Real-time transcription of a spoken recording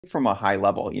from a high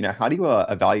level, how do you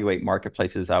evaluate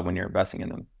marketplaces when you're investing in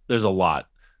them? There's a lot,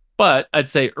 but I'd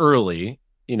say early,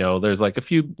 there's like a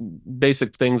few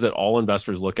basic things that all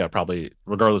investors look at probably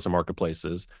regardless of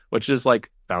marketplaces, which is like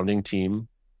founding team,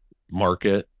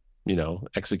 market,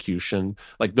 execution.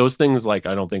 Like those things, like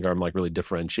I don't think I'm like really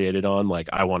differentiated on. Like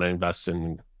I want to invest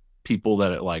in people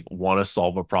that like want to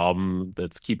solve a problem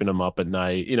that's keeping them up at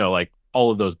night, like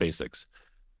all of those basics.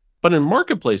 But in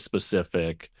marketplace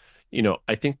specific,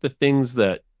 I think the things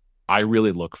that I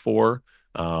really look for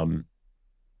um,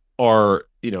 are,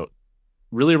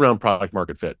 really around product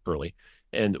market fit early.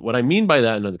 And what I mean by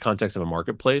that in the context of a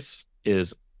marketplace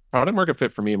is product market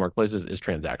fit for me in marketplaces is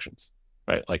transactions,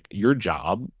 right? Like your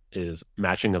job is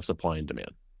matching of supply and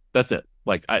demand. That's it.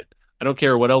 Like I don't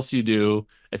care what else you do.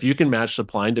 If you can match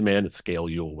supply and demand at scale,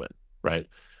 you'll win, right?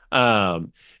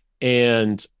 Um,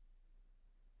 and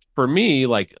for me,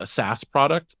 like a SaaS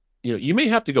product, you may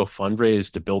have to go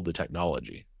fundraise to build the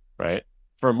technology, right?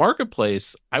 For a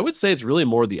marketplace, I would say it's really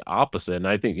more the opposite. And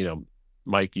I think,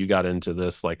 Mike, you got into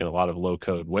this like in a lot of low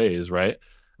code ways, right?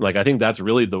 Like I think that's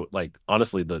really the like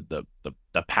honestly the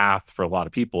path for a lot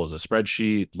of people is a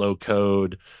spreadsheet, low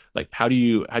code. Like how do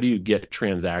you get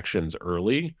transactions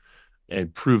early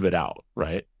and prove it out,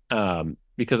 right?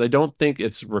 Because I don't think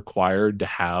it's required to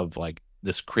have like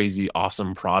this crazy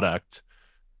awesome product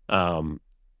um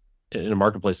in a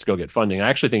marketplace to go get funding. I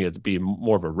actually think it'd be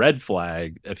more of a red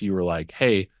flag if you were like,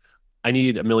 hey, I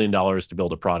need $1 million to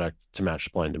build a product to match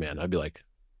supply and demand. I'd be like,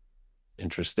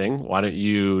 interesting. Why don't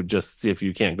you just see if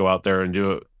you can't go out there and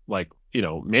do it like,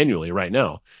 manually right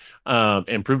now,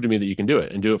 and prove to me that you can do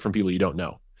it and do it from people you don't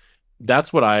know.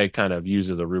 That's what I kind of use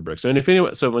as a rubric. So, and if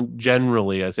anyone, so when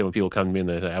generally I say when people come to me and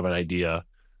they have an idea,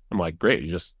 I'm like,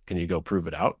 great, can you go prove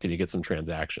it out? Can you get some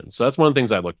transactions? So that's one of the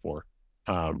things I look for,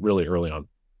 really early on.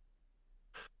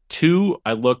 Two,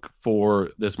 I look for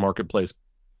this marketplace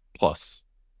plus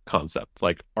concept.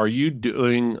 Like, are you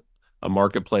doing a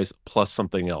marketplace plus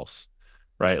something else?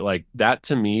 Right. Like that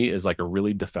to me is like a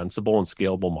really defensible and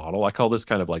scalable model. I call this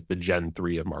kind of like the Gen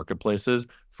 3 of marketplaces.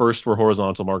 First were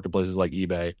horizontal marketplaces like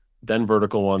eBay, then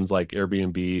vertical ones like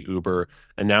Airbnb, Uber.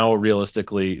 And now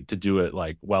realistically, to do it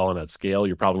like well and at scale,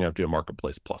 you're probably gonna have to do a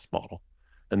marketplace plus model.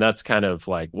 And that's kind of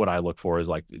like what I look for is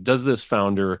like, does this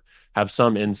founder have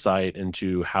some insight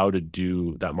into how to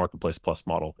do that marketplace plus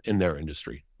model in their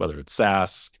industry, whether it's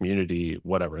SaaS, community,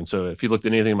 whatever. And so if you looked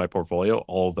at anything in my portfolio,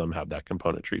 all of them have that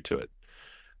componentry to it.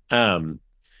 Um,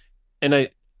 and I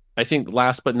think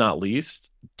last but not least,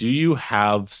 do you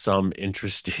have some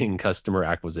interesting customer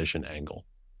acquisition angle?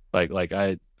 I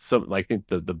think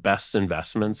the best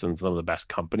investments and some of the best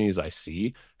companies I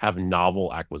see have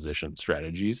novel acquisition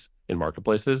strategies in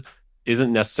marketplaces,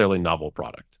 isn't necessarily novel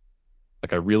product.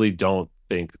 Like I really don't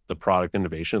think the product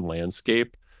innovation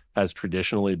landscape has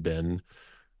traditionally been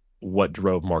what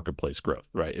drove marketplace growth,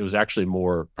 right? It was actually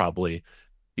more probably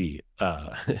the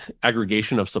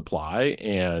aggregation of supply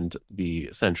and the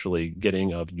essentially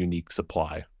getting of unique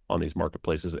supply on these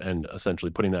marketplaces and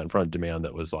essentially putting that in front of demand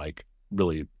that was like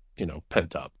really,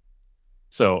 pent up.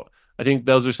 So I think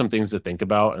those are some things to think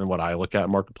about and what I look at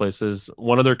in marketplaces.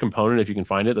 One other component, if you can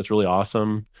find it, that's really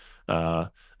awesome. Uh,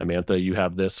 Amantha, you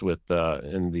have this with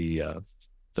in the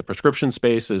prescription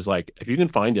space is like if you can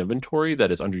find inventory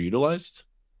that is underutilized,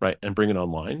 right, and bring it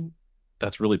online,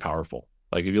 that's really powerful.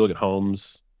 Like if you look at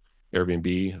homes,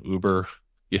 Airbnb, Uber,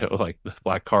 like the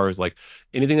black cars, like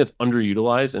anything that's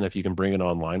underutilized, and if you can bring it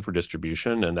online for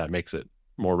distribution and that makes it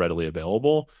more readily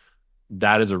available,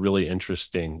 that is a really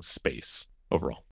interesting space overall.